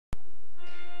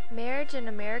Marriage in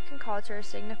American culture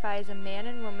signifies a man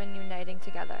and woman uniting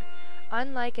together.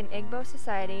 Unlike in Igbo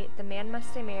society, the man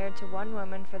must stay married to one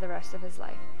woman for the rest of his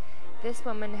life. This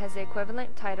woman has the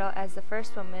equivalent title as the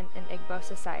first woman in Igbo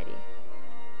society.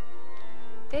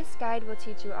 This guide will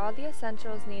teach you all the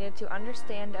essentials needed to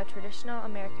understand a traditional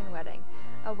American wedding.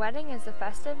 A wedding is a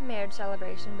festive marriage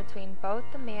celebration between both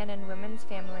the man and woman's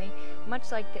family,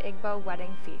 much like the Igbo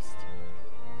wedding feast.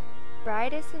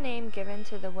 Bride is the name given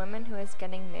to the woman who is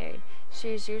getting married. She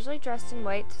is usually dressed in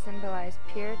white to symbolize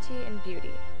purity and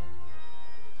beauty.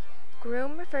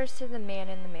 Groom refers to the man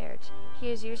in the marriage.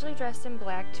 He is usually dressed in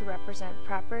black to represent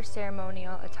proper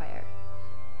ceremonial attire.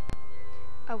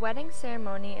 A wedding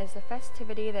ceremony is a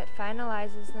festivity that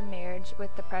finalizes the marriage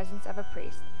with the presence of a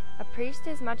priest. A priest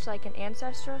is much like an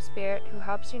ancestral spirit who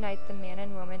helps unite the man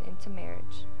and woman into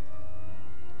marriage.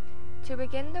 To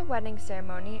begin the wedding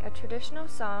ceremony, a traditional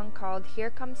song called "Here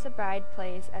Comes the Bride"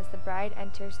 plays as the bride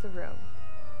enters the room.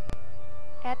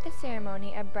 At the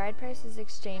ceremony, a bride price is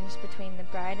exchanged between the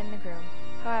bride and the groom.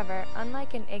 However,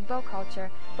 unlike in Igbo culture,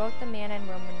 both the man and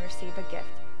woman receive a gift.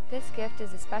 This gift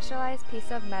is a specialized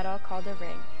piece of metal called a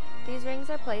ring. These rings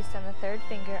are placed on the third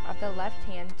finger of the left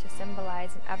hand to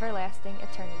symbolize an everlasting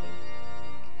eternity.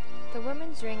 The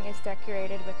woman's ring is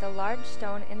decorated with a large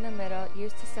stone in the middle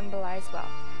used to symbolize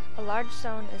wealth. A large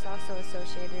stone is also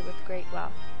associated with great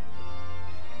wealth.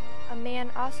 A man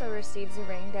also receives a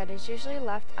ring that is usually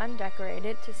left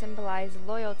undecorated to symbolize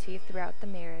loyalty throughout the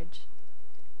marriage.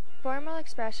 Formal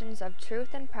expressions of truth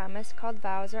and promise called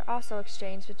vows are also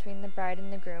exchanged between the bride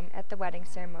and the groom at the wedding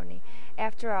ceremony.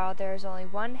 After all, there is only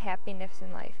one happiness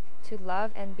in life, to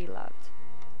love and be loved.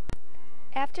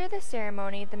 After the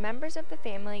ceremony, the members of the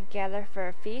family gather for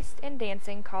a feast and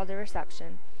dancing called a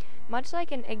reception. Much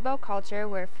like in Igbo culture,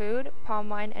 where food, palm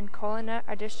wine, and kola nut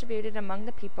are distributed among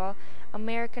the people,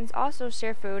 Americans also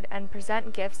share food and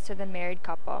present gifts to the married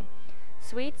couple.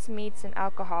 Sweets, meats, and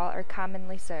alcohol are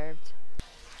commonly served.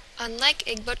 Unlike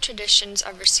Igbo traditions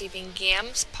of receiving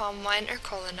yams, palm wine, or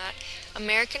kola nut,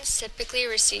 Americans typically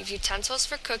receive utensils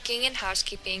for cooking and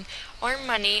housekeeping, or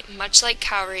money, much like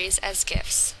cowries, as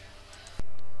gifts.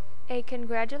 A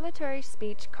congratulatory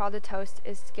speech called a toast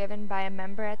is given by a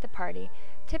member at the party,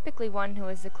 typically one who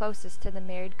is the closest to the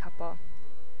married couple.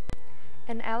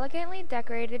 An elegantly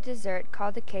decorated dessert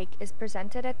called a cake is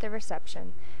presented at the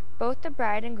reception. Both the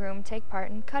bride and groom take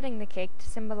part in cutting the cake to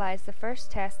symbolize the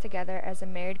first task together as a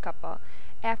married couple.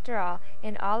 After all,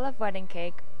 in all of wedding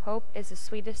cake, hope is the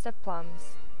sweetest of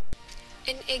plums.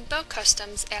 In Igbo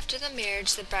customs, after the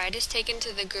marriage, the bride is taken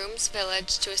to the groom's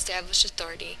village to establish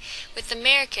authority. With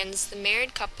Americans, the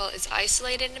married couple is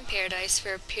isolated in paradise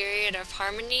for a period of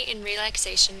harmony and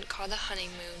relaxation called a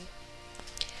honeymoon.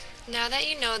 Now that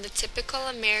you know the typical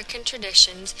American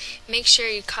traditions, make sure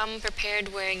you come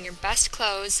prepared wearing your best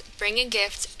clothes, bring a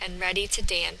gift, and ready to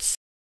dance.